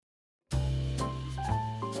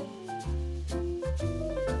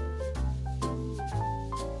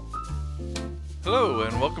Hello,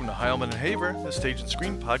 and welcome to Heilman and Haver, the Stage and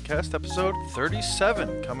Screen Podcast, episode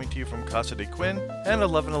 37, coming to you from Casa de Quinn and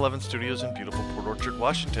 1111 Studios in beautiful Port Orchard,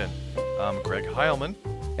 Washington. I'm Greg Heilman.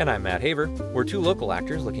 And I'm Matt Haver. We're two local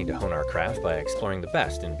actors looking to hone our craft by exploring the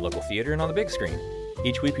best in local theater and on the big screen.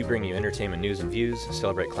 Each week we bring you entertainment news and views,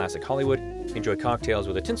 celebrate classic Hollywood, enjoy cocktails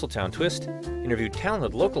with a Tinseltown twist, interview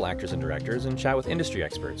talented local actors and directors, and chat with industry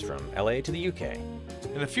experts from LA to the UK.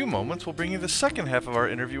 In a few moments, we'll bring you the second half of our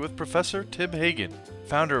interview with Professor Tim Hagen,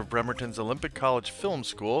 founder of Bremerton's Olympic College Film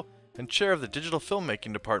School and chair of the Digital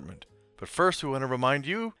Filmmaking Department. But first, we want to remind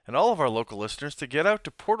you and all of our local listeners to get out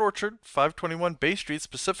to Port Orchard, 521 Bay Street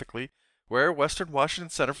specifically, where Western Washington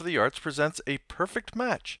Center for the Arts presents A Perfect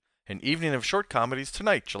Match, an evening of short comedies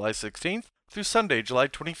tonight, July 16th through Sunday, July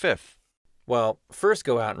 25th. Well, first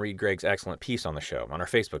go out and read Greg's excellent piece on the show on our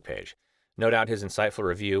Facebook page. No doubt his insightful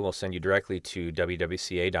review will send you directly to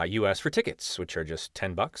wwca.us for tickets, which are just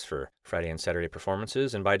 $10 for Friday and Saturday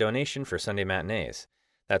performances and by donation for Sunday matinees.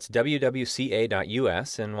 That's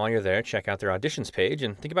wwca.us, and while you're there, check out their auditions page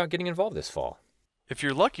and think about getting involved this fall. If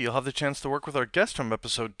you're lucky, you'll have the chance to work with our guest from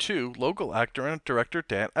episode 2, local actor and director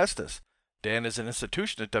Dan Estes. Dan is an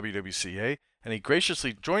institution at WWCA, and he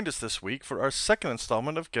graciously joined us this week for our second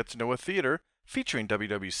installment of Get to Know a Theater featuring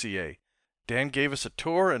WWCA. Dan gave us a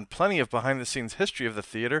tour and plenty of behind-the-scenes history of the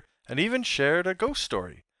theater and even shared a ghost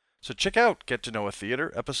story. So check out Get to Know a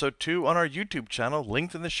Theater, episode 2 on our YouTube channel,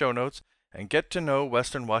 linked in the show notes, and get to know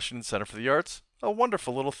Western Washington Center for the Arts, a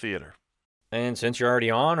wonderful little theater. And since you're already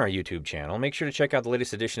on our YouTube channel, make sure to check out the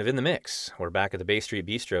latest edition of In the Mix. We're back at the Bay Street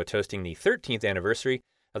Bistro toasting the 13th anniversary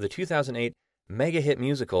of the 2008 mega hit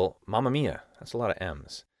musical Mamma Mia. That's a lot of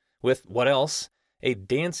M's. With, what else? A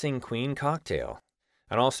Dancing Queen cocktail.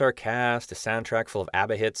 An all-star cast, a soundtrack full of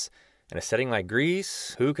ABBA hits, and a setting like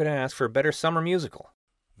Grease. Who could ask for a better summer musical?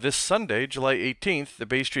 This Sunday, July 18th, the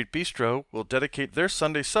Bay Street Bistro will dedicate their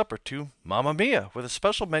Sunday supper to Mamma Mia with a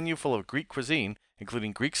special menu full of Greek cuisine,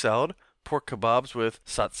 including Greek salad, pork kebabs with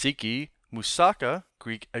tzatziki, moussaka,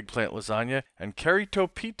 Greek eggplant lasagna, and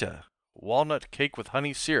karitopita, walnut cake with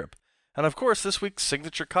honey syrup. And of course, this week's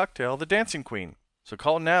signature cocktail, the Dancing Queen. So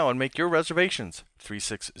call now and make your reservations,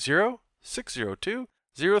 360-602-0310.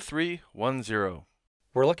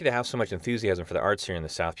 We're lucky to have so much enthusiasm for the arts here in the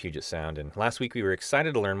South Puget Sound, and last week we were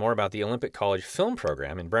excited to learn more about the Olympic College Film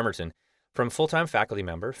Program in Bremerton from full-time faculty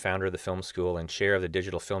member, founder of the film school, and chair of the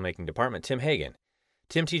Digital Filmmaking Department, Tim Hagen.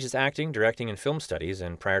 Tim teaches acting, directing, and film studies,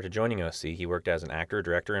 and prior to joining OC, he worked as an actor,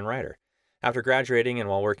 director, and writer. After graduating and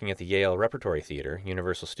while working at the Yale Repertory Theater,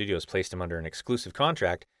 Universal Studios placed him under an exclusive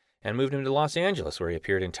contract and moved him to Los Angeles, where he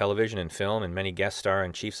appeared in television and film and many guest star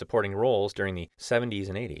and chief supporting roles during the 70s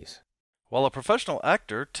and 80s. While a professional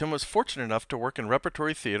actor, Tim was fortunate enough to work in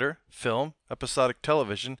repertory theater, film, episodic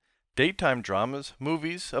television, daytime dramas,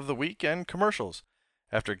 movies of the week, and commercials.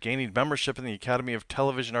 After gaining membership in the Academy of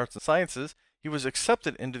Television Arts and Sciences, he was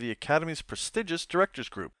accepted into the Academy's prestigious Directors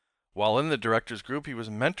Group. While in the Directors Group, he was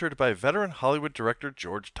mentored by veteran Hollywood director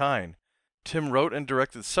George Tyne. Tim wrote and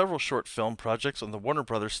directed several short film projects on the Warner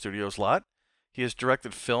Brothers Studios lot. He has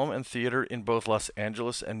directed film and theater in both Los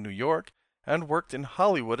Angeles and New York, and worked in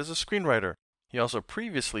Hollywood as a screenwriter. He also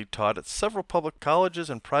previously taught at several public colleges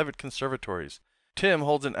and private conservatories. Tim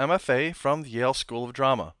holds an MFA from the Yale School of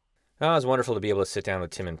Drama. Oh, it was wonderful to be able to sit down with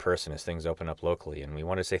Tim in person as things open up locally, and we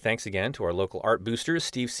want to say thanks again to our local art boosters,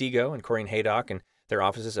 Steve Seago and Corinne Haydock, and their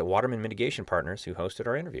offices at Waterman Mitigation Partners, who hosted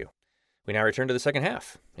our interview. We now return to the second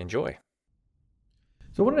half. Enjoy.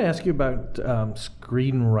 So I wanted to ask you about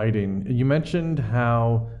screenwriting. You mentioned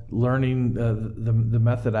how learning the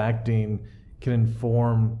method acting can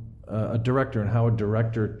inform a director and how a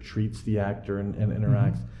director treats the actor and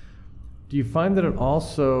interacts. Mm-hmm. Do you find that it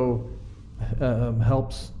also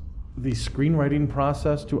helps the screenwriting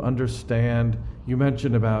process to understand? You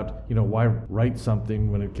mentioned about why write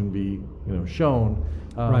something when it can be shown,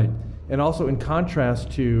 right? And also in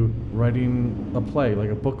contrast to writing a play, like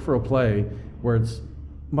a book for a play, where it's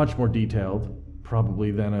much more detailed, probably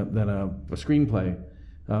than a screenplay.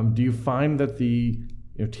 Do you find that the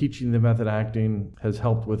teaching the method acting has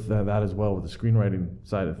helped with that as well, with the screenwriting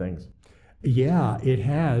side of things? Yeah, it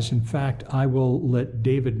has. In fact, I will let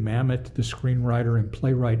David Mamet, the screenwriter and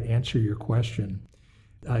playwright, answer your question.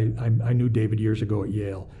 I knew David years ago at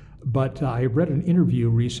Yale, but I read an interview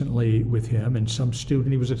recently with him and some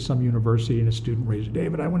student. He was at some university, and a student raised,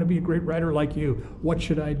 "David, I want to be a great writer like you. What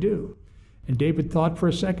should I do?" And David thought for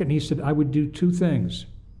a second. He said, "I would do two things.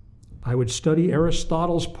 I would study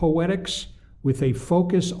Aristotle's Poetics with a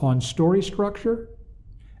focus on story structure,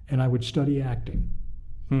 and I would study acting."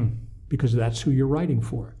 Because that's who you're writing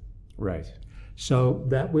for. Right. So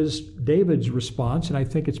that was David's response, and I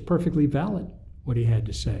think it's perfectly valid. what he had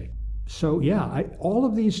to say. So yeah, all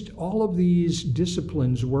of these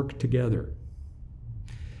disciplines work together.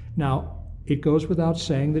 Now, it goes without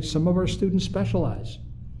saying that some of our students specialize.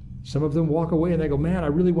 Some of them walk away and they go, man, I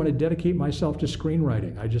really want to dedicate myself to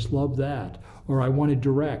screenwriting. I just love that. Or I want to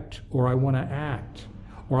direct, or I want to act,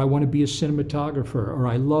 or I want to be a cinematographer, or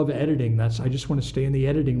I love editing. I just want to stay in the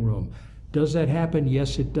editing room. Does that happen?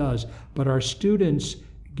 Yes, it does. But our students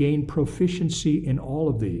gain proficiency in all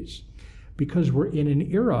of these because we're in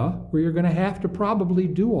an era where you're going to have to probably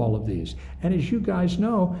do all of these. And as you guys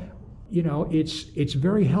know, it's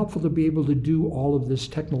very helpful to be able to do all of this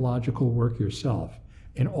technological work yourself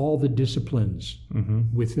in all the disciplines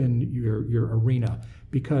within your arena,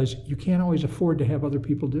 because you can't always afford to have other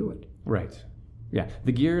people do it. Right. Yeah.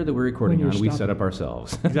 The gear that we're recording on, we set up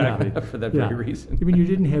ourselves. Exactly. For that very reason. You mean you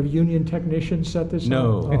didn't have union technicians set this up?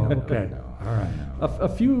 No. Oh, okay. No. All right. A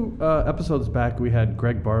few episodes back, we had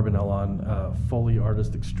Greg Barbanel on, Foley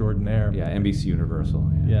artist extraordinaire. Yeah, NBC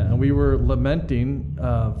Universal. Yeah, and we were lamenting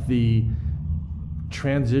the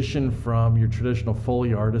transition from your traditional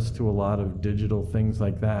Foley artist to a lot of digital things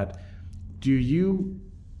like that. Do you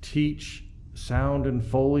teach sound and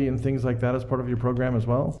Foley and things like that as part of your program as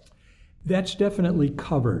well? That's definitely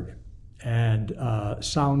covered, and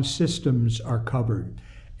sound systems are covered.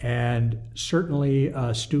 And certainly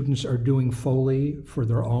students are doing Foley for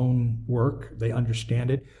their own work. They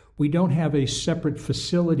understand it. We don't have a separate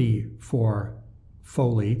facility for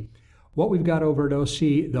Foley. What we've got over at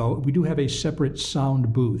OC, though, we do have a separate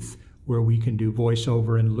sound booth where we can do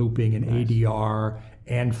voiceover and looping and ADR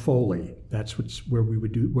and Foley. That's where we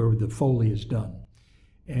would do, where the Foley is done.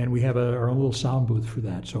 And we have our own little sound booth for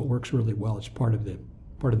that, so it works really well. It's part of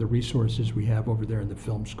the resources we have over there in the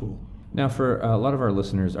film school. Now, for a lot of our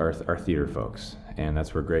listeners are theater folks, and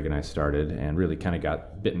that's where Greg and I started and really kind of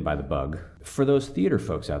got bitten by the bug. For those theater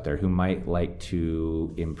folks out there who might like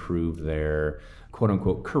to improve their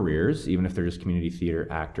quote-unquote careers, even if they're just community theater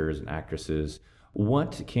actors and actresses,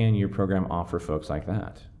 what can your program offer folks like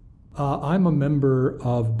that? I'm a member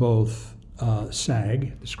of both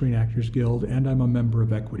SAG, the Screen Actors Guild, and I'm a member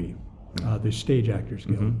of Equity, the Stage Actors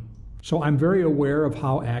Guild. Mm-hmm. So I'm very aware of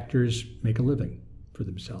how actors make a living for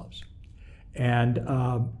themselves. And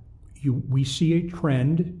we see a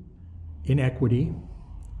trend in equity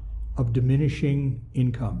of diminishing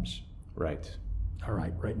incomes. Right. All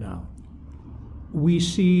right now. We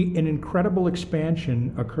see an incredible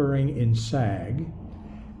expansion occurring in SAG,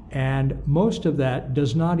 and most of that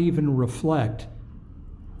does not even reflect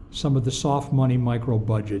some of the soft money micro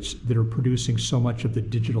budgets that are producing so much of the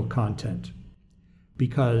digital content,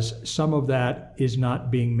 because some of that is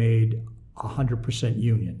not being made 100%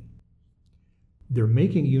 union. They're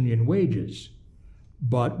making union wages,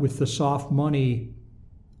 but with the soft money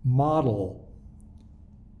model,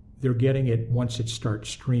 they're getting it once it starts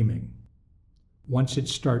streaming. Once it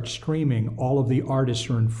starts streaming, all of the artists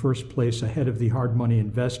are in first place ahead of the hard money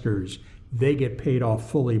investors. They get paid off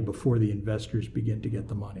fully before the investors begin to get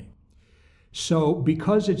the money. So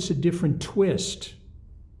because it's a different twist,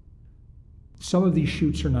 some of these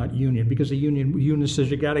shoots are not union, because the union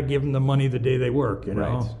says you got to give them the money the day they work,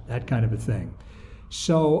 right. That kind of a thing.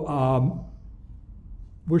 So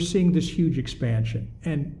we're seeing this huge expansion,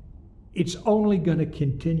 and it's only going to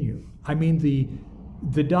continue. I mean,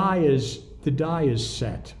 the die is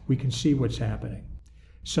set. We can see what's happening.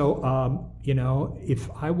 So, if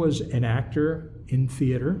I was an actor in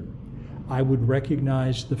theater, I would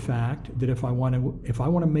recognize the fact that if I want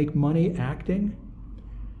to make money acting,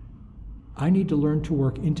 I need to learn to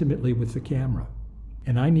work intimately with the camera,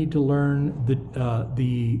 and I need to learn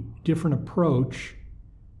the different approach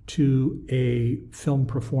to a film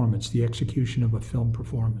performance, the execution of a film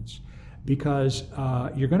performance. Because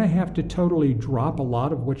you're going to have to totally drop a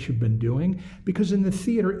lot of what you've been doing, because in the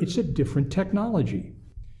theater, it's a different technology.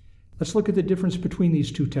 Let's look at the difference between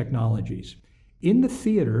these two technologies. In the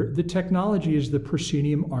theater, the technology is the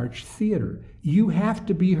proscenium arch theater. You have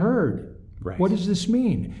to be heard. Right. What does this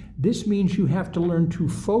mean? This means you have to learn to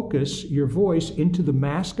focus your voice into the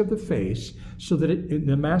mask of the face so that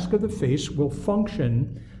the mask of the face will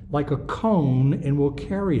function like a cone and will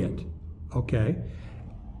carry it, okay?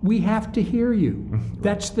 We have to hear you.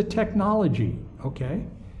 That's the technology, okay?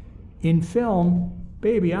 In film,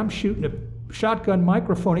 baby, I'm shooting a shotgun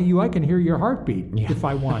microphone at you. I can hear your heartbeat if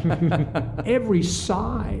I want. Every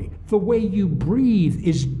sigh, the way you breathe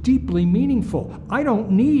is deeply meaningful. I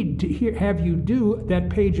don't need to have you do that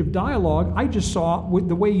page of dialogue. I just saw with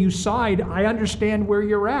the way you sighed, I understand where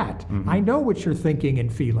you're at. Mm-hmm. I know what you're thinking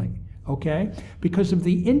and feeling, okay? Because of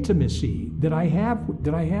the intimacy that I have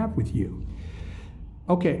with you.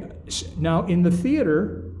 Okay, now in the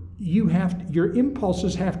theater, your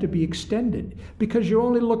impulses have to be extended because you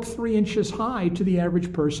only look 3 inches high to the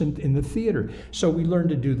average person in the theater. So we learn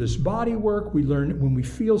to do this body work. We learn when we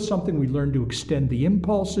feel something, we learn to extend the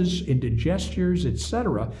impulses into gestures,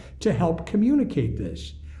 etc., to help communicate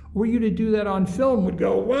this. Were you to do that on film, would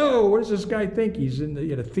go, whoa, what does this guy think? He's in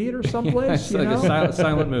a theater someplace? It's like a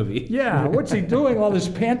silent movie. Yeah, what's he doing? All this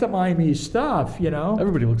pantomime-y stuff,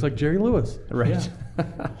 Everybody looks like Jerry Lewis. Right.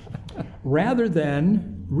 Yeah. Rather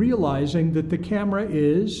than realizing that the camera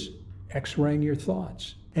is X-raying your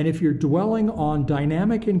thoughts. And if you're dwelling on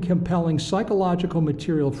dynamic and compelling psychological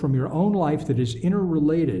material from your own life that is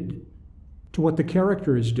interrelated to what the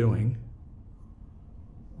character is doing,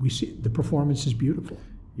 we see the performance is beautiful.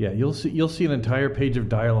 Yeah, you'll see an entire page of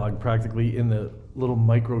dialogue practically in the little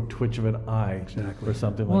micro twitch of an eye, or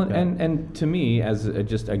something like that. And to me, as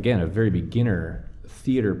just again a very beginner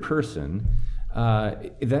theater person,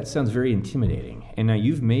 that sounds very intimidating. And now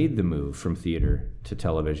you've made the move from theater to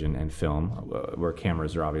television and film, where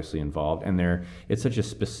cameras are obviously involved, and it's such a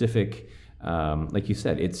specific, like you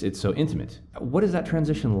said, it's so intimate. What is that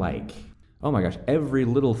transition like? Oh my gosh, every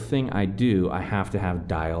little thing I do, I have to have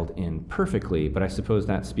dialed in perfectly, but I suppose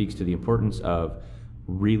that speaks to the importance of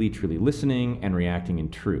really, truly listening and reacting in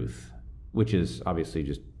truth, which is obviously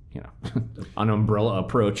just, an umbrella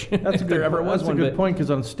approach. That's a good point, because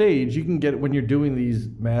on stage, you can get, when you're doing these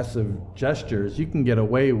massive gestures, you can get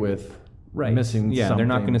away with missing something. Yeah, they're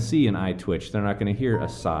not going to see an eye twitch. They're not going to hear a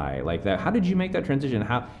sigh like that. How did you make that transition?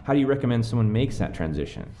 How do you recommend someone makes that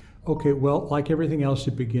transition? Okay, well, like everything else,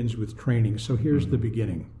 it begins with training. So here's the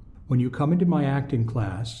beginning. When you come into my acting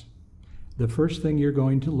class, the first thing you're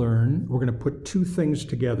going to learn, we're going to put 2 things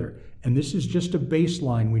together. And this is just a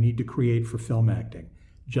baseline we need to create for film acting.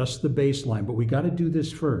 Just the baseline, but we got to do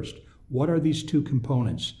this first. What are these 2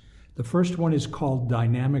 components? The first one is called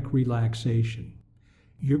dynamic relaxation.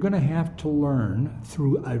 You're going to have to learn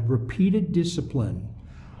through a repeated discipline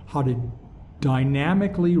how to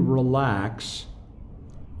dynamically relax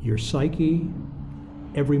your psyche,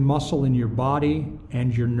 every muscle in your body,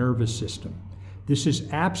 and your nervous system. This is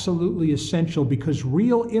absolutely essential because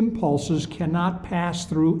real impulses cannot pass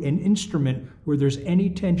through an instrument where there's any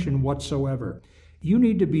tension whatsoever. You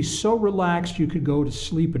need to be so relaxed you could go to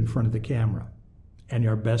sleep in front of the camera, and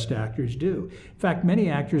our best actors do. In fact, many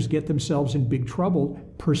actors get themselves in big trouble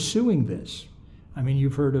pursuing this. I mean,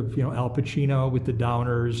 you've heard of Al Pacino with the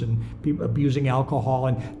downers and people abusing alcohol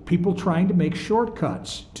and people trying to make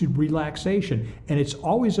shortcuts to relaxation. And it's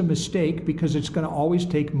always a mistake because it's going to always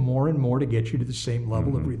take more and more to get you to the same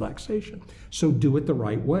level of relaxation. So do it the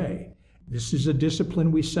right way. This is a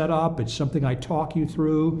discipline we set up. It's something I talk you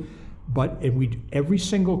through. But every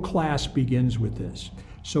single class begins with this.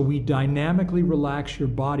 So we dynamically relax your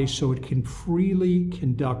body so it can freely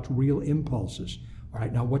conduct real impulses. All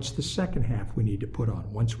right, now what's the second half we need to put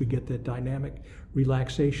on? Once we get that dynamic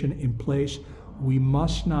relaxation in place, we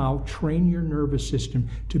must now train your nervous system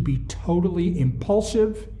to be totally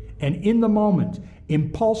impulsive and in the moment.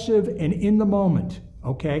 Impulsive and in the moment,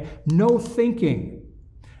 okay? No thinking.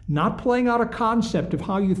 Not playing out a concept of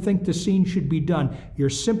how you think the scene should be done. You're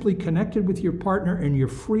simply connected with your partner and you're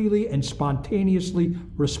freely and spontaneously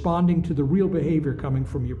responding to the real behavior coming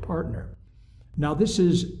from your partner. Now, this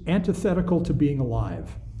is antithetical to being alive,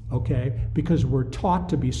 okay? Because we're taught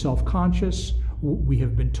to be self-conscious. We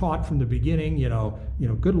have been taught from the beginning,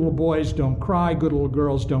 good little boys don't cry, good little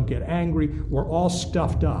girls don't get angry. We're all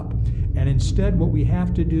stuffed up. And instead, what we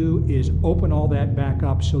have to do is open all that back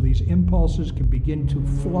up so these impulses can begin to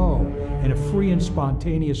flow in a free and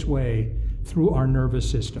spontaneous way through our nervous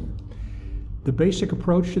system. The basic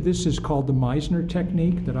approach to this is called the Meisner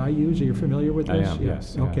technique that I use. Are you familiar with this? I am,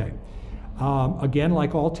 yes. Okay. Again,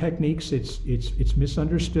 like all techniques, it's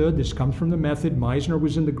misunderstood. This comes from the method. Meisner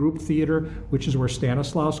was in the group theater, which is where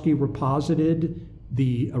Stanislavski reposited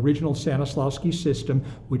the original Stanislavski system,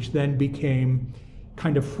 which then became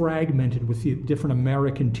kind of fragmented with the different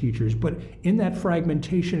American teachers. But in that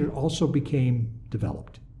fragmentation, it also became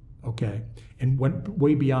developed, okay? And went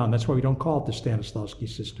way beyond. That's why we don't call it the Stanislavski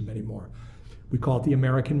system anymore. We call it the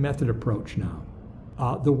American method approach now.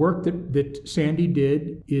 The work that Sandy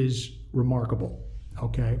did is remarkable,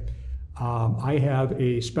 okay? I have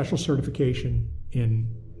a special certification in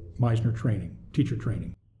Meisner training, teacher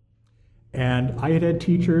training. And I had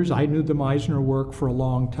teachers, I knew the Meisner work for a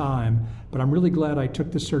long time, but I'm really glad I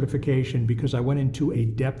took the certification because I went into a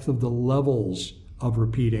depth of the levels of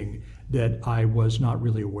repeating that I was not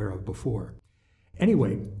really aware of before.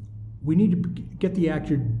 Anyway, we need to get the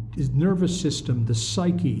actor's nervous system, the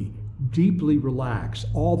psyche, deeply relaxed,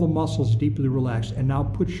 all the muscles deeply relaxed, and now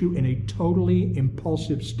puts you in a totally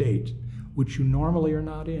impulsive state. which you normally are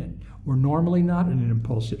not in. We're normally not in an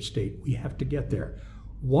impulsive state. We have to get there.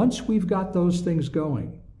 Once we've got those things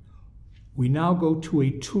going, we now go to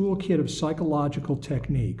a toolkit of psychological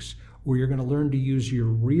techniques where you're going to learn to use your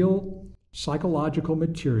real psychological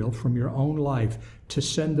material from your own life to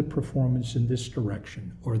send the performance in this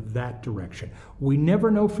direction or that direction. We never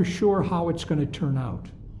know for sure how it's going to turn out,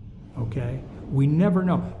 okay? We never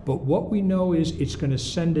know. But what we know is it's going to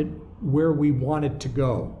send it where we want it to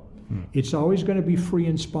go. It's always going to be free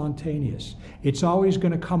and spontaneous. It's always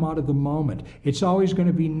going to come out of the moment. It's always going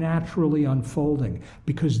to be naturally unfolding,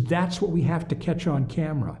 because that's what we have to catch on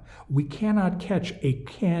camera. We cannot catch a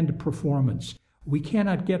canned performance. We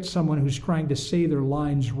cannot get someone who's trying to say their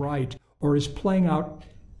lines right or is playing out.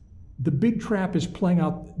 The big trap is playing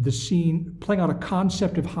out the scene, playing out a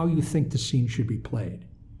concept of how you think the scene should be played.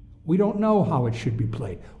 We don't know how it should be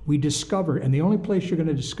played. We discover, and the only place you're going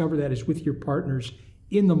to discover that is with your partners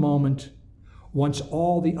in the moment, once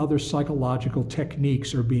all the other psychological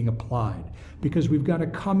techniques are being applied. Because we've got to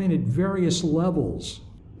come in at various levels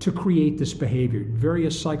to create this behavior,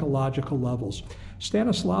 various psychological levels.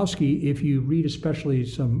 Stanislavski, if you read especially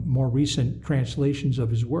some more recent translations of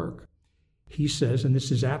his work, he says, and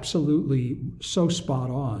this is absolutely so spot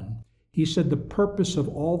on, he said the purpose of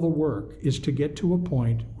all the work is to get to a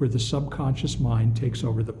point where the subconscious mind takes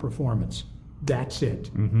over the performance. That's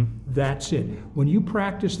it. Mm-hmm. That's it. When you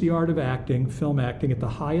practice the art of acting, film acting, at the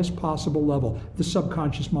highest possible level, the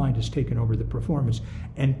subconscious mind has taken over the performance.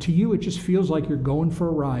 And to you, it just feels like you're going for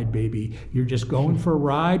a ride, baby. You're just going for a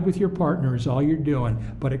ride with your partner is all you're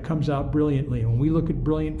doing. But it comes out brilliantly. When we look at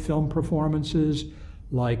brilliant film performances,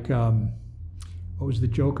 like, what was the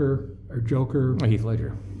Joker? Heath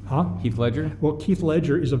Ledger. Huh? Heath Ledger? Well, Keith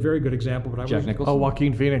Ledger is a very good example, but Jack Nicholson? Oh,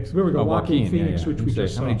 Joaquin Phoenix. There we go, Oh, Joaquin Phoenix, yeah. which we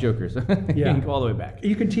just How saw. many Jokers? Yeah. You can go all the way back.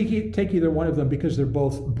 You can take either one of them because they're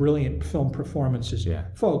both brilliant film performances. Yeah.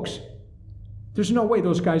 Folks, there's no way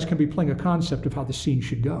those guys can be playing a concept of how the scene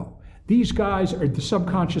should go. These guys are, the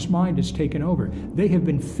subconscious mind has taken over. They have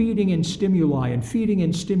been feeding in stimuli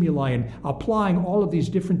and applying all of these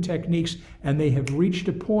different techniques, and they have reached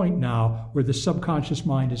a point now where the subconscious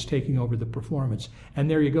mind is taking over the performance. And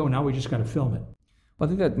there you go. Now we just got to film it. Well, I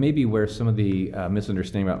think that may be where some of the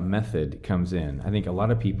misunderstanding about method comes in. I think a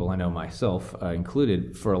lot of people, I know myself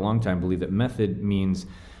included, for a long time believe that method means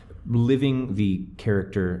living the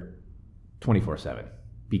character 24/7,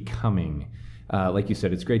 becoming. Like you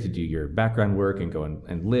said, it's great to do your background work and go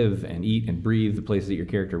and live and eat and breathe the places that your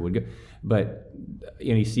character would go. But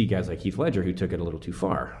you see guys like Heath Ledger who took it a little too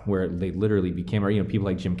far, where they literally became, or people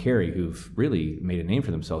like Jim Carrey who've really made a name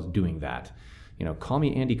for themselves doing that. Call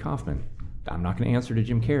me Andy Kaufman. I'm not going to answer to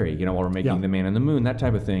Jim Carrey, while we're making The Man in the Moon, that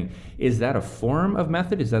type of thing. Is that a form of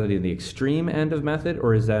method? Is that the extreme end of method?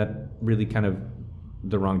 Or is that really kind of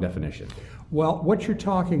the wrong definition? Well, what you're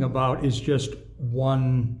talking about is just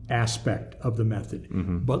one aspect of the method.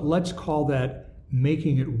 Mm-hmm. But let's call that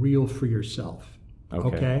making it real for yourself.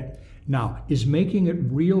 Okay? Now, is making it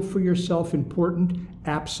real for yourself important?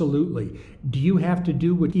 Absolutely. Do you have to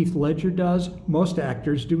do what Heath Ledger does? Most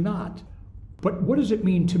actors do not. But what does it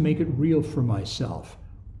mean to make it real for myself?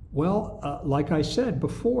 Well, like I said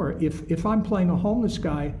before, if I'm playing a homeless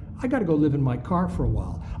guy, I got to go live in my car for a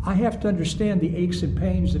while. I have to understand the aches and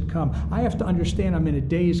pains that come. I have to understand I'm in a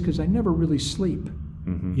daze because I never really sleep,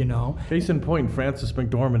 Case in point, Frances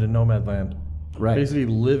McDormand in Nomadland. Right. Basically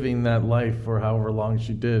living that life for however long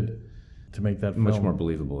she did to make that film. Much more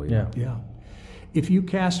believable. Yeah. If you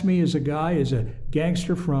cast me as a guy, as a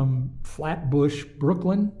gangster from Flatbush,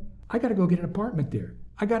 Brooklyn, I got to go get an apartment there.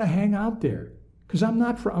 I got to hang out there. Because I'm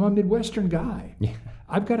a Midwestern guy. Yeah.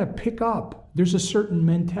 I've got to pick up. There's a certain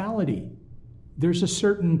mentality. There's a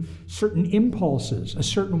certain impulses, a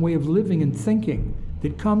certain way of living and thinking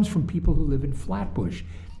that comes from people who live in Flatbush.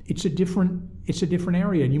 It's a different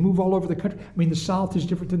area, and you move all over the country. I mean, the South is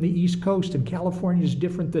different than the East Coast, and California is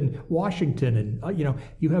different than Washington, and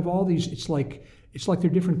you have all these. It's like they're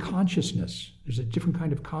different consciousness. There's a different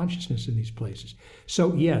kind of consciousness in these places.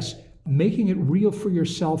 So yes, making it real for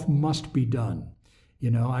yourself must be done.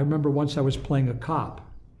 I remember once I was playing a cop,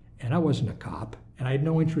 and I wasn't a cop, and I had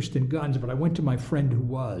no interest in guns, but I went to my friend who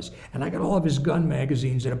was, and I got all of his gun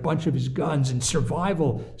magazines and a bunch of his guns and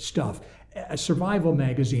survival stuff, survival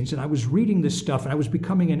magazines, and I was reading this stuff, and I was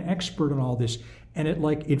becoming an expert on all this, and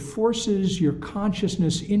it forces your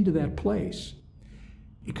consciousness into that place.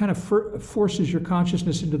 It kind of forces your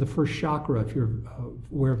consciousness into the first chakra, if you're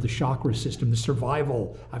aware of the chakra system, the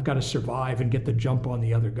survival. I've got to survive and get the jump on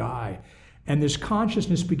the other guy. And this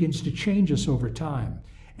consciousness begins to change us over time.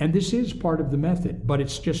 And this is part of the method, but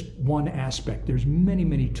it's just one aspect. There's many,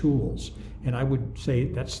 many tools. And I would say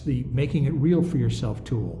that's the making it real for yourself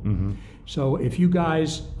tool. Mm-hmm. So if you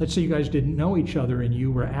guys, let's say you guys didn't know each other and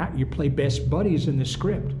you play best buddies in the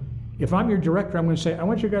script. If I'm your director, I'm going to say, I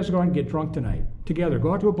want you guys to go out and get drunk tonight together.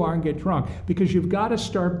 Go out to a bar and get drunk, because you've got to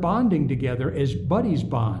start bonding together as buddies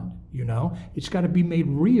bond, you know? It's got to be made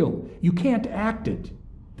real. You can't act it.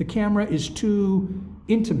 The camera is too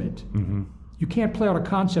intimate. Mm-hmm. You can't play out a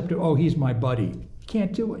concept of, oh, he's my buddy. You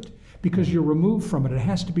can't do it because you're removed from it. It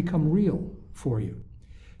has to become real for you.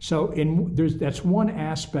 So that's one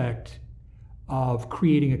aspect of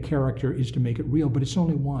creating a character, is to make it real, but it's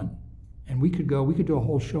only one. And we could do a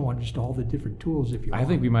whole show on just all the different tools if you want. I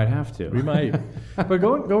think we might have to. We might.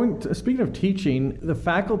 But speaking of teaching, the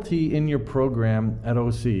faculty in your program at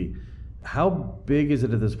OC, how big is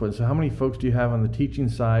it at this point? So how many folks do you have on the teaching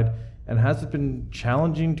side? And has it been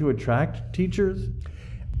challenging to attract teachers?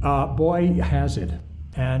 Boy, has it.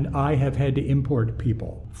 And I have had to import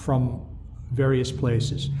people from various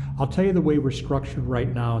places. I'll tell you the way we're structured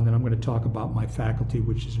right now, and then I'm going to talk about my faculty,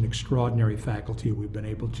 which is an extraordinary faculty we've been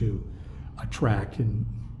able to attract, and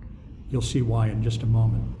you'll see why in just a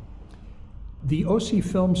moment. The OC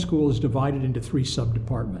Film School is divided into 3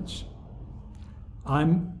 sub-departments.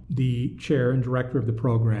 I'm the chair and director of the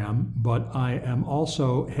program, but I am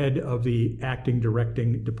also head of the acting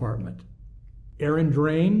directing department. Aaron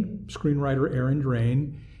Drain, screenwriter Aaron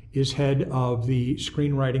Drain, is head of the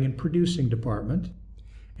screenwriting and producing department,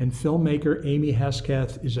 and filmmaker Amy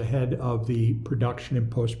Hesketh is a head of the production and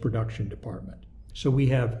post-production department. So we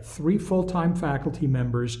have 3 full-time faculty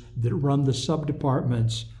members that run the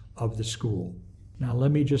sub-departments of the school. Now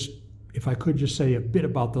let me just, if I could just say a bit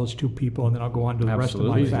about those 2 people, and then I'll go on to the rest of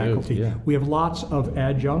my faculty. Yeah. We have lots of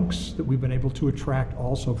adjuncts that we've been able to attract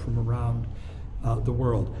also from around the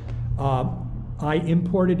world. I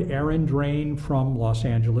imported Aaron Drain from Los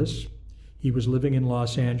Angeles. He was living in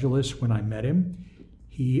Los Angeles when I met him.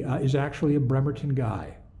 He is actually a Bremerton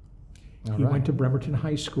guy. He went to Bremerton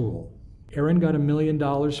High School. Aaron got $1 million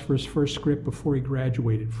for his first script before he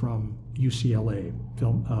graduated from UCLA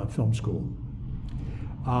film school.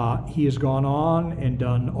 He has gone on and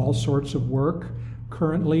done all sorts of work.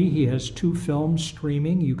 Currently, he has 2 films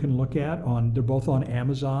streaming you can look at. They're both on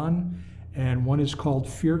Amazon. And one is called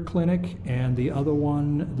Fear Clinic, and the other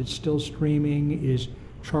one that's still streaming is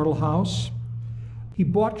Charterhouse. He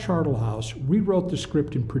bought Charterhouse, rewrote the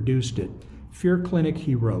script, and produced it. Fear Clinic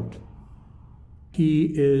he wrote.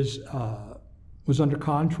 He was under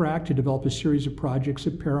contract to develop a series of projects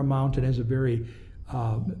at Paramount, and has a very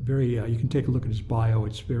you can take a look at his bio.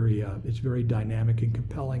 It's very dynamic and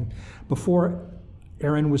compelling. Before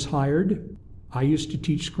Aaron was hired, I used to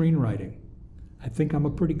teach screenwriting. I think I'm a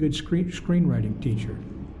pretty good screenwriting teacher.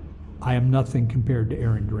 I am nothing compared to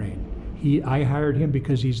Aaron Drain. I hired him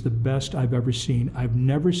because he's the best I've ever seen. I've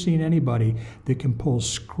never seen anybody that can pull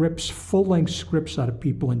scripts, full-length scripts out of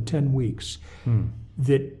people in 10 weeks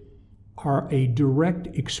that are a direct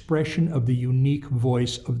expression of the unique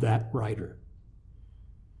voice of that writer.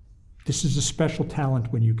 This is a special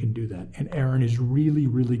talent when you can do that, and Aaron is really,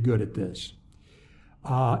 really good at this.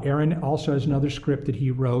 Aaron also has another script that he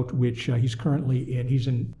wrote, which he's currently in. He's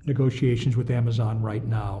in negotiations with Amazon right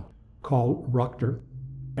now, called Rutger.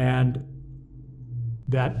 And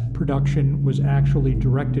that production was actually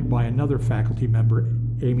directed by another faculty member,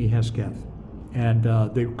 Amy Hesketh, and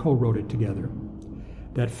they co-wrote it together.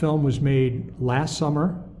 That film was made last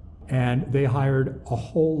summer, and they hired a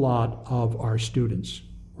whole lot of our students,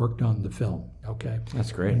 worked on the film, okay?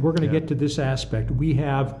 That's great. And we're going to get to this aspect. We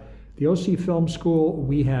have the OC Film School,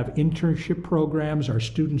 we have internship programs. Our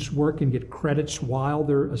students work and get credits while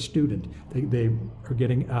they're a student. They are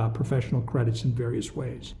getting professional credits in various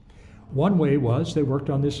ways. One way was they worked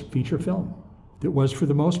on this feature film that was, for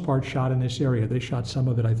the most part, shot in this area. They shot some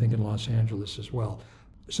of it, I think, in Los Angeles as well.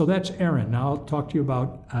 So that's Aaron. Now I'll talk to you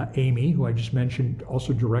about Amy, who I just mentioned,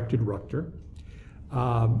 also directed Rutger.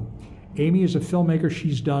 Amy is a filmmaker.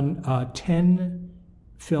 She's done 10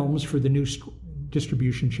 films for the new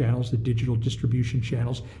distribution channels, the digital distribution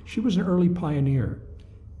channels. She was an early pioneer.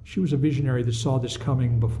 She was a visionary that saw this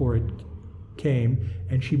coming before it came,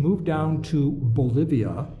 and she moved down to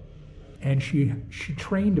Bolivia, and she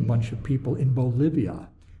trained a bunch of people in Bolivia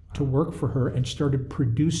to work for her and started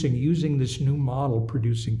producing, using this new model,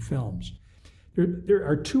 producing films. There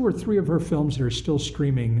are 2 or 3 of her films that are still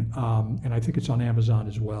streaming, and I think it's on Amazon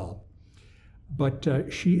as well. But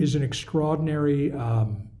she is an extraordinary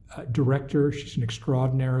director. She's an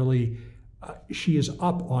extraordinarily, she is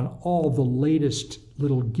up on all the latest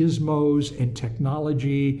little gizmos and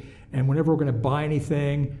technology And whenever we're going to buy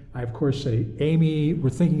anything, I, of course, say, Amy, we're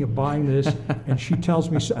thinking of buying this. And she tells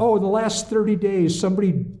me, oh, in the last 30 days,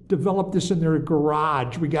 somebody developed this in their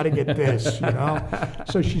garage. We got to get this, you know?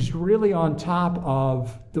 So she's really on top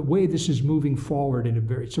of the way this is moving forward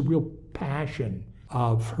it's a real passion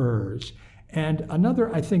of hers. And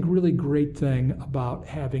another, I think, really great thing about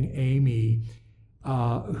having Amy,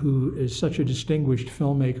 who is such a distinguished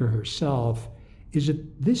filmmaker herself, is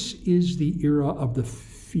that this is the era of the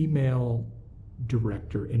female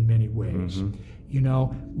director in many ways. Mm-hmm. You know,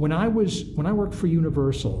 when I worked for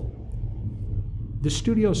Universal, the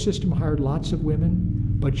studio system hired lots of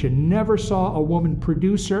women, but you never saw a woman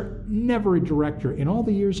producer, never a director. In all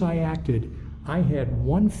the years I acted, I had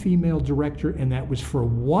one female director, and that was for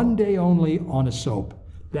one day only on a soap.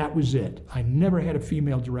 That was it. I never had a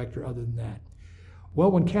female director other than that.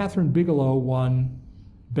 Well, when Catherine Bigelow won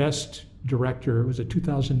Best Director, was it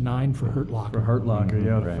 2009 for Hurt Locker? For Hurt Locker,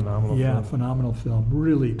 yeah, right. Phenomenal film. Yeah, phenomenal film,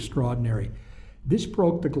 really extraordinary. This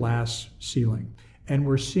broke the glass ceiling, and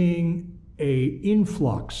we're seeing a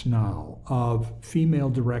influx now of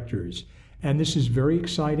female directors, and this is very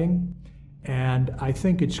exciting. And I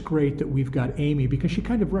think it's great that we've got Amy, because she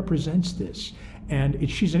kind of represents this, and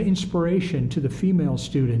she's an inspiration to the female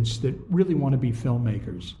students that really want to be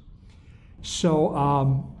filmmakers.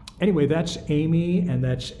 So anyway, that's Amy and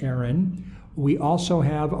that's Erin. We also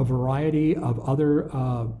have a variety of other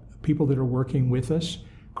people that are working with us.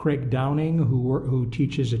 Craig Downing, who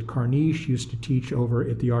teaches at Carnegie, used to teach over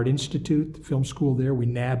at the Art Institute, the film school there. We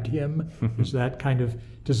nabbed him as that kind of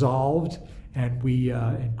dissolved, and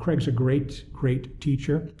and Craig's a great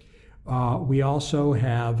teacher. We also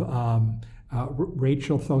have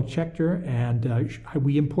Rachel Thochechter, and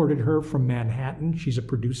we imported her from Manhattan. She's a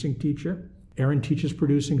producing teacher. Erin teaches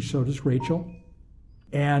producing, so does Rachel.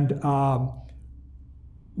 And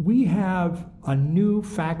we have a new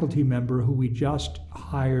faculty member who we just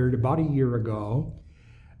hired about a year ago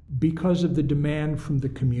because of the demand from the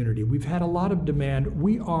community. We've had a lot of demand.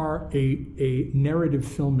 We are a narrative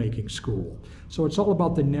filmmaking school. So it's all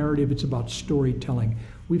about the narrative, it's about storytelling.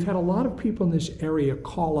 We've had a lot of people in this area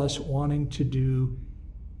call us wanting to do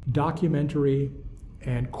documentary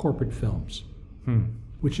and corporate films,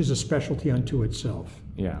 which is a specialty unto itself.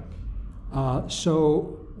 Yeah.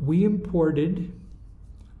 So we imported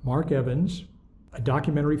Mark Evans, a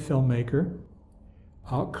documentary filmmaker.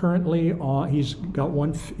 Currently, he's got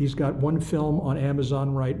one film on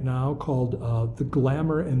Amazon right now called The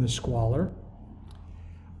Glamour and the Squalor,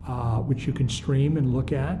 which you can stream and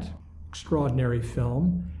look at. Extraordinary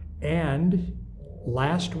film. And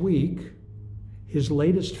last week, his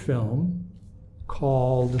latest film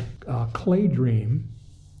called Clay Dream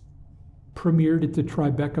premiered at the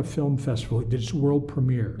Tribeca Film Festival. It did its world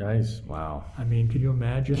premiere. Nice. Wow. I mean, can you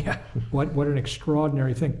imagine? Yeah. What an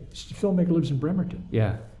extraordinary thing. This filmmaker lives in Bremerton.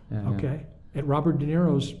 Yeah. Okay. At Robert De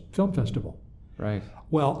Niro's film festival. Right.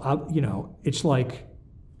 Well, it's like,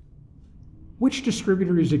 which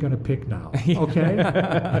distributor is he going to pick now?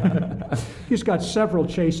 Okay. He's got several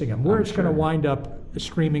chasing him. Where it's going to wind up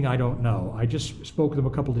streaming, I don't know. I just spoke with him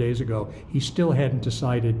a couple of days ago. He still hadn't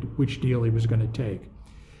decided which deal he was going to take.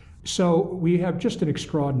 So we have just an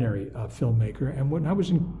extraordinary filmmaker. And when I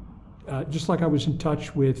was just like I was in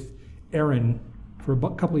touch with Aaron for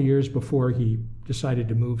a couple of years before he decided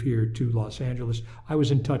to move here to Los Angeles, I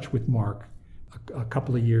was in touch with Mark a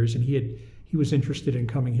couple of years, and he was interested in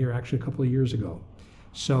coming here actually a couple of years ago.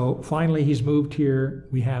 So finally he's moved here.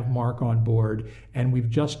 We have Mark on board, and we've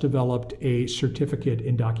just developed a certificate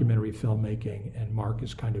in documentary filmmaking, and Mark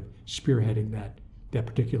is kind of spearheading that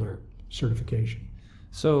particular certification.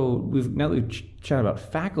 So now that we've chatted about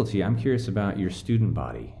faculty, I'm curious about your student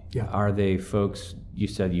body. Yeah. Are they folks, you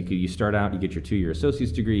said you start out, you get your 2-year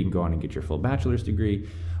associate's degree, you can go on and get your full bachelor's degree.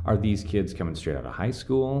 Are these kids coming straight out of high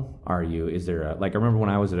school? Is there I remember when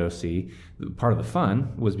I was at OC, part of the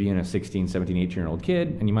fun was being a 16, 17, 18-year-old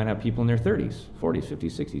kid, and you might have people in their 30s, 40s,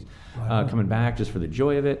 50s, 60s, coming back just for the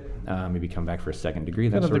joy of it, maybe come back for a second degree,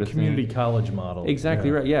 that sort of thing. Kind of the community college model. Exactly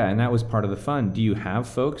right, yeah, and that was part of the fun. Do you have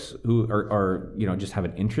folks who are just have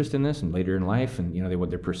an interest in this and later in life, and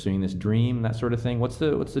they're pursuing this dream, that sort of thing? What's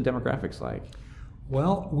the demographics like?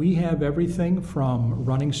 Well, we have everything from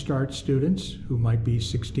Running Start students who might be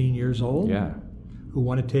 16 years old, who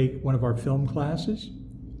want to take one of our film classes,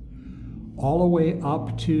 all the way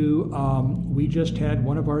up to, we just had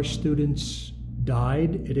one of our students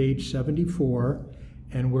died at age 74,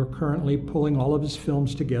 and we're currently pulling all of his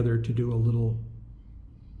films together to do a little,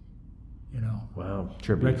 Wow.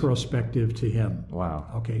 Tribute. retrospective to him. Wow.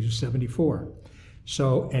 Okay, he's 74.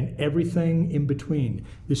 So, and everything in between.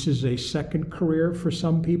 This is a second career for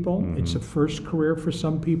some people. It's a first career for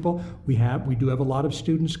some people. We do have a lot of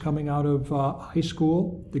students coming out of high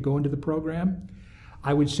school that go into the program.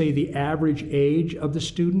 I would say the average age of the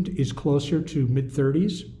student is closer to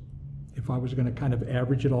mid-30s, if I was going to kind of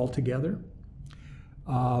average it all together.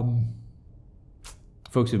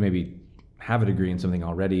 Folks who maybe have a degree in something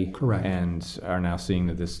already. Correct. And are now seeing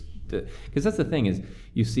that because that's the thing is,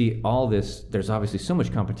 you see all this, there's obviously so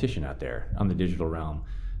much competition out there on the digital realm,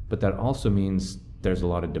 but that also means there's a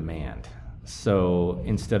lot of demand. So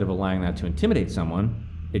instead of allowing that to intimidate someone,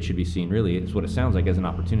 it should be seen really, is what it sounds like, as an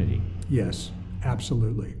opportunity. Yes,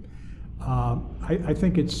 absolutely. I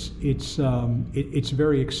think it's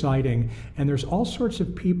very exciting, and there's all sorts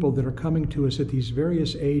of people that are coming to us at these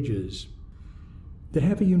various ages that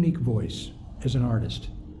have a unique voice as an artist.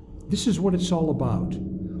 This is what it's all about.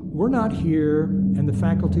 We're not here, and the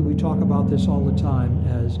faculty, we talk about this all the time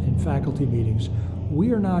as in faculty meetings,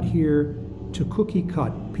 we are not here to cookie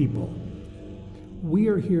cut people. We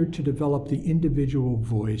are here to develop the individual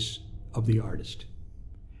voice of the artist.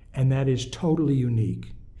 And that is totally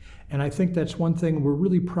unique. And I think that's one thing we're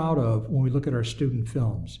really proud of when we look at our student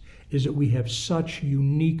films, is that we have such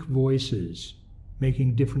unique voices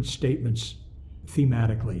making different statements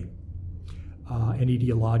thematically and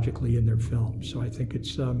ideologically in their films. So I think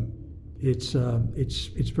it's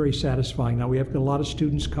very satisfying. Now we have a lot of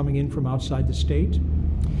students coming in from outside the state.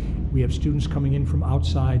 We have students coming in from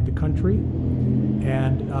outside the country.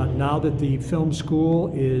 And now that the film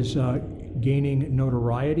school is gaining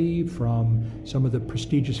notoriety from some of the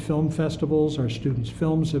prestigious film festivals our students'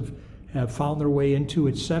 films have found their way into,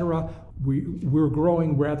 etc., we're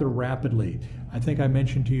growing rather rapidly. I think I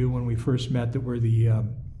mentioned to you when we first met that we're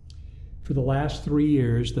for the last 3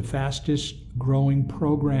 years, the fastest growing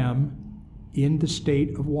program in the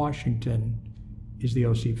state of Washington is the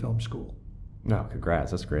OC Film School. No,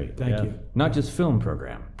 congrats, that's great. Thank you. Not just film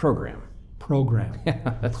program. Program.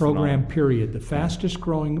 That's program, phenomenal. period. The fastest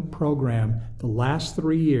growing program the last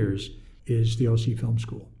 3 years is the OC Film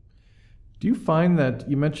School. Do you find that,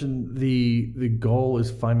 you mentioned the goal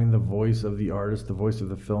is finding the voice of the artist, the voice of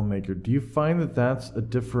the filmmaker. Do you find that that's a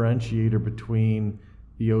differentiator between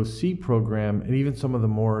the OC program and even some of the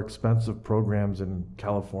more expensive programs in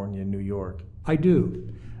California and New York? I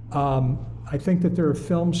do. I think that there are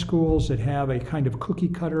film schools that have a kind of cookie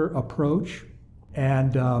cutter approach,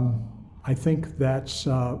 and I think that's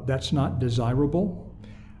not desirable.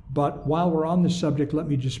 But while we're on this subject, let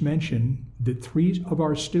me just mention that 3 of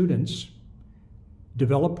our students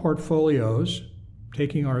developed portfolios,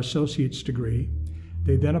 taking our associate's degree.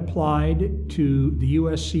 They then applied to the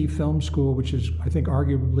USC Film School, which is, I think,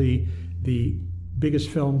 arguably the biggest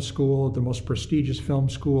film school, the most prestigious film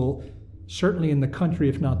school, certainly in the country,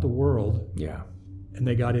 if not the world. Yeah. And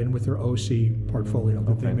they got in with their OC portfolio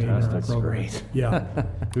that they made in our fantastic. program. Great. Yeah.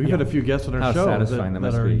 We've had a few guests on our How show satisfying that that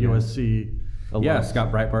must are be, yeah. USC alums. Yeah, Scott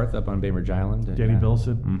Breitbarth up on Bainbridge Island. And, Danny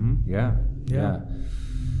Bilson. Mm-hmm. Yeah. Yeah.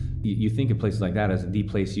 You think of places like that as the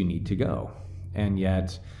place you need to go. And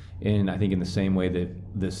yet, I think in the same way that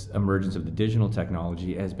this emergence of the digital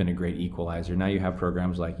technology has been a great equalizer, now you have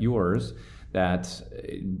programs like yours that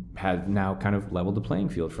have now kind of leveled the playing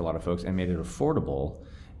field for a lot of folks and made it affordable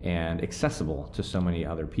and accessible to so many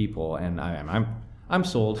other people. And I'm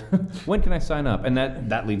sold. When can I sign up? And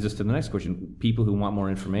that leads us to the next question. People who want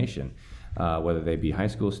more information, whether they be high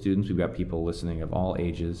school students, we've got people listening of all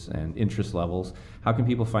ages and interest levels. How can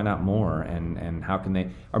people find out more, and how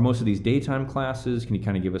can are most of these daytime classes? Can you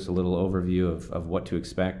kind of give us a little overview of what to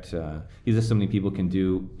expect? Is this something people can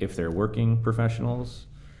do if they're working professionals?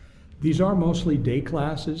 These are mostly day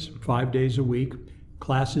classes, 5 days a week.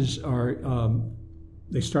 Classes are,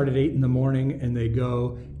 they start at 8 in the morning and they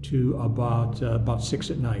go to about 6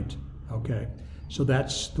 at night, okay? So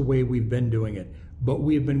that's the way we've been doing it. But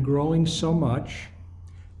we've been growing so much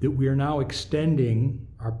that we are now extending,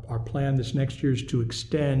 our plan this next year is to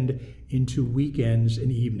extend into weekends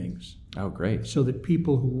and evenings. Oh, great. So that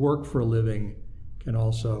people who work for a living can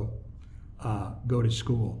also go to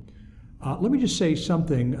school. Let me just say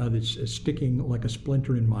something that's sticking like a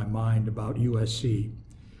splinter in my mind about USC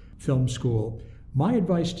Film School. My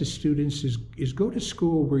advice to students is go to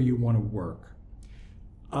school where you want to work.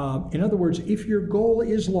 In other words, if your goal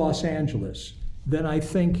is Los Angeles, then I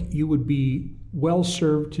think you would be well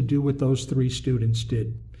served to do what those 3 students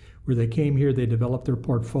did, where they came here, they developed their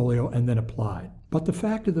portfolio, and then applied. But the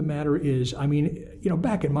fact of the matter is, I mean,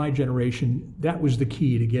 back in my generation, that was the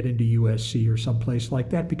key to get into USC or someplace like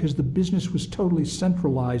that, because the business was totally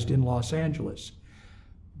centralized in Los Angeles.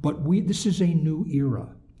 But this is a new era.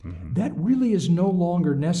 That really is no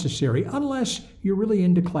longer necessary unless you're really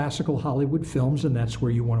into classical Hollywood films and that's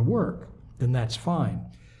where you want to work. Then that's fine.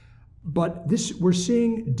 But we're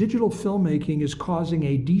seeing digital filmmaking is causing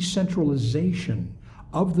a decentralization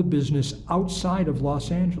of the business outside of Los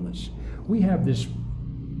Angeles. We have this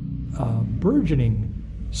burgeoning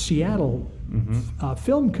Seattle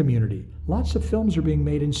film community. Lots of films are being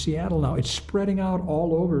made in Seattle now. It's spreading out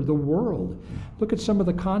all over the world. Look at some of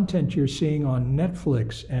the content you're seeing on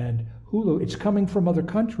Netflix and Hulu. It's coming from other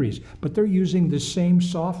countries, but they're using the same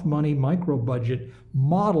soft money micro budget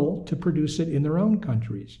model to produce it in their own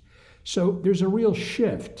countries. So there's a real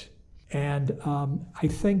shift. And I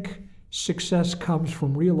think success comes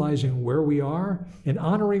from realizing where we are and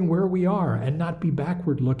honoring where we are and not be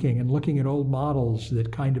backward looking and looking at old models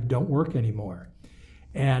that kind of don't work anymore.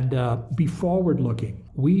 And be forward looking.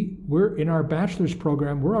 We're in our bachelor's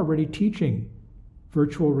program, we're already teaching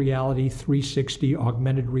virtual reality, 360,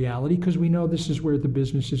 augmented reality, because we know this is where the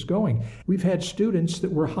business is going. We've had students that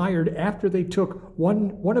were hired after they took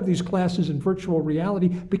one of these classes in virtual reality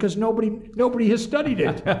because nobody has studied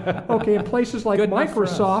it. Okay, and places like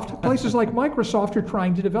Microsoft are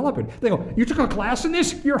trying to develop it. They go, you took a class in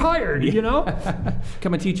this, you're hired, you know?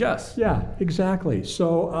 Come and teach us. Yeah, exactly.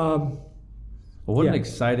 So, well, what an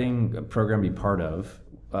exciting program to be part of.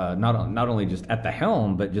 Not only just at the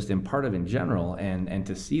helm, but just in part of in general, and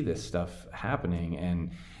to see this stuff happening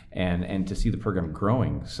and to see the program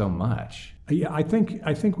growing so much. Yeah, I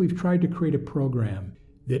think we've tried to create a program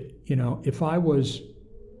that, you know, if I was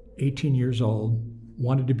 18 years old,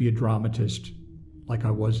 wanted to be a dramatist like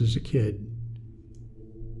I was as a kid,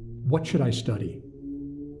 what should I study?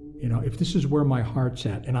 You know, if this is where my heart's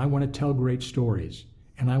at and I want to tell great stories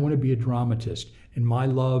and I want to be a dramatist and my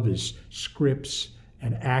love is scripts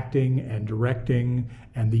and acting and directing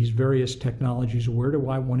and these various technologies, where do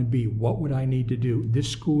I want to be? What would I need to do? This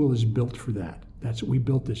school is built for that. That's what we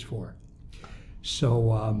built this for.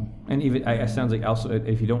 So, and even it sounds like also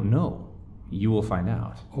if you don't know, you will find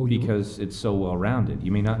out because it's so well-rounded.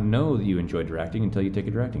 You may not know that you enjoy directing until you take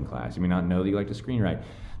a directing class. You may not know that you like to screenwrite.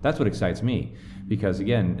 That's what excites me because,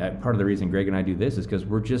 again, part of the reason Greg and I do this is because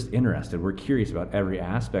we're just interested. We're curious about every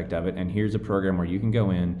aspect of it, and here's a program where you can go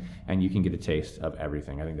in and you can get a taste of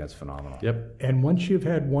everything. I think that's phenomenal. Yep. And once you've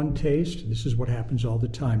had one taste, this is what happens all the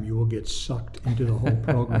time. You will get sucked into the whole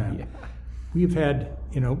program. Yeah. We've had,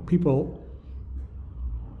 people...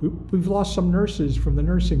 We've lost some nurses from the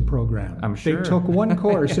nursing program. I'm sure. They took one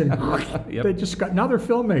course and Yep. they just got, now they're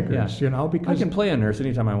filmmakers, because... I can play a nurse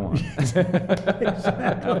anytime I want. Exactly.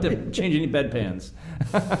 I don't have to change any bedpans.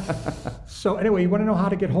 So anyway, you want to know how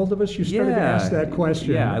to get hold of us? You started to ask that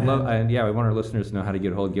question. Yeah, we want our listeners to know how to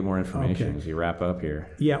get more information as we wrap up here.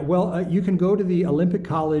 Yeah, well, you can go to the Olympic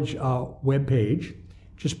College webpage.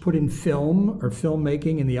 Just put in film or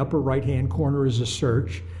filmmaking in the upper right-hand corner as a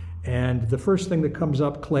search. And the first thing that comes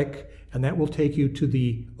up, click, and that will take you to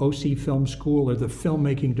the OC Film School or the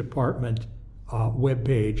Filmmaking Department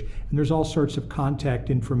webpage. And there's all sorts of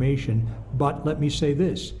contact information. But let me say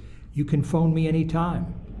this, you can phone me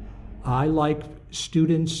anytime. I like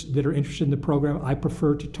students that are interested in the program, I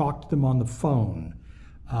prefer to talk to them on the phone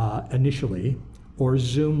initially or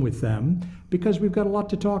Zoom with them because we've got a lot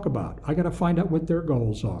to talk about. I got to find out what their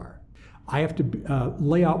goals are. I have to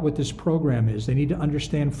lay out what this program is. They need to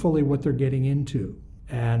understand fully what they're getting into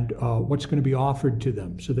and what's going to be offered to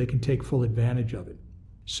them so they can take full advantage of it.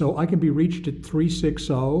 So I can be reached at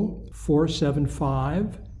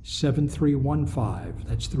 360-475-7315.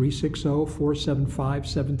 That's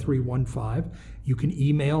 360-475-7315. You can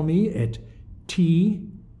email me at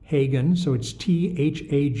thagan, so it's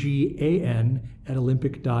THAGAN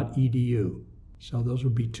 @olympic.edu. So those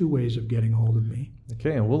would be two ways of getting hold of me.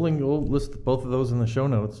 Okay, and we'll list both of those in the show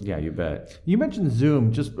notes. Yeah, you bet. You mentioned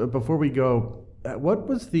Zoom. Just before we go, what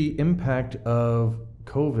was the impact of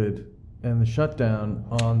COVID and the shutdown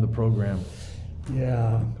on the program?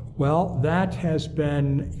 Yeah, well, that has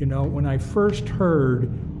been, when I first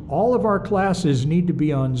heard all of our classes need to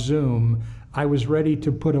be on Zoom, I was ready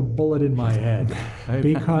to put a bullet in my head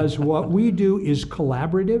because what we do is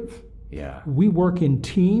collaborative. Yeah. We work in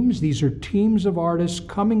teams. These are teams of artists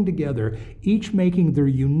coming together, each making their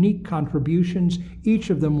unique contributions. Each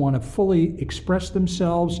of them want to fully express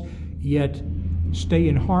themselves, yet stay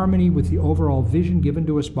in harmony with the overall vision given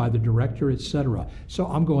to us by the director, etc. So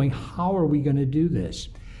I'm going, how are we going to do this?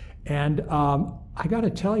 And I got to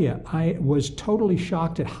tell you, I was totally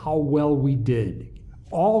shocked at how well we did.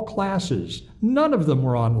 All classes, none of them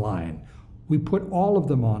were online. We put all of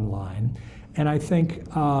them online. And I think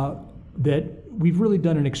that we've really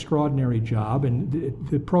done an extraordinary job, and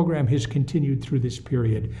the program has continued through this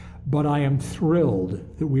period. But I am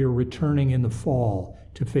thrilled that we are returning in the fall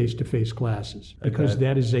to face-to-face classes, because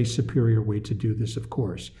that is a superior way to do this, of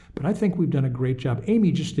course. But I think we've done a great job.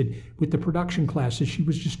 Amy just did, with the production classes, she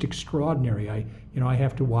was just extraordinary. I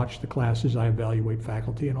have to watch the classes, I evaluate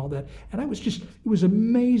faculty and all that. And it was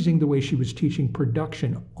amazing the way she was teaching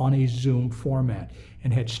production on a Zoom format,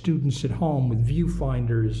 and had students at home with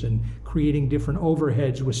viewfinders and creating different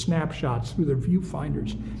overheads with snapshots through their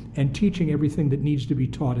viewfinders and teaching everything that needs to be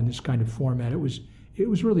taught in this kind of format. It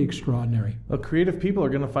was really extraordinary. Well, creative people are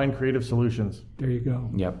going to find creative solutions. There you go.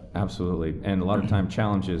 Yep, absolutely. And a lot of time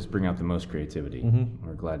challenges bring out the most creativity.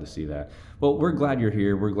 We're glad to see that. Well, we're glad you're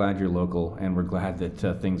here. We're glad you're local, and we're glad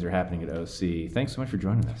that things are happening at OC. Thanks so much for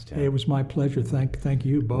joining us, Tim. Hey, it was my pleasure. Thank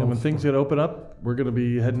you both. And when things get open up, we're going to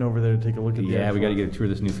be heading over there to take a look at we got to get a tour of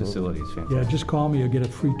this new facility. It's fantastic. Yeah, just call me. You'll get a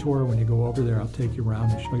free tour when you go over there. I'll take you around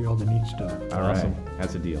and show you all the neat stuff. All right.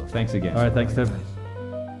 That's a deal. Thanks again. All right, thanks, Tim.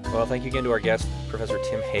 Well, thank you again to our guest, Professor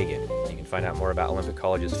Tim Hagen. You can find out more about Olympic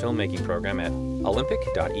College's filmmaking program at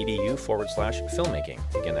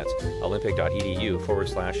olympic.edu/filmmaking. Again, that's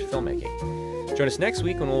olympic.edu/filmmaking. Join us next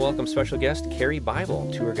week when we'll welcome special guest Carrie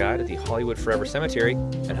Bible, tour guide at the Hollywood Forever Cemetery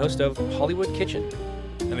and host of Hollywood Kitchen.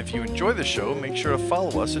 And if you enjoy the show, make sure to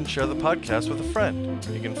follow us and share the podcast with a friend.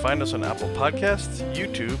 You can find us on Apple Podcasts,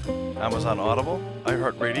 YouTube, Amazon Audible,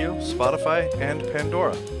 iHeartRadio, Spotify, and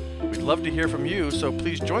Pandora. We'd love to hear from you, so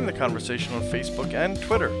please join the conversation on Facebook and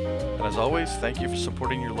Twitter. And as always, thank you for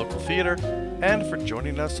supporting your local theater and for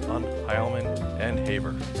joining us on Heilman and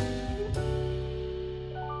Haver.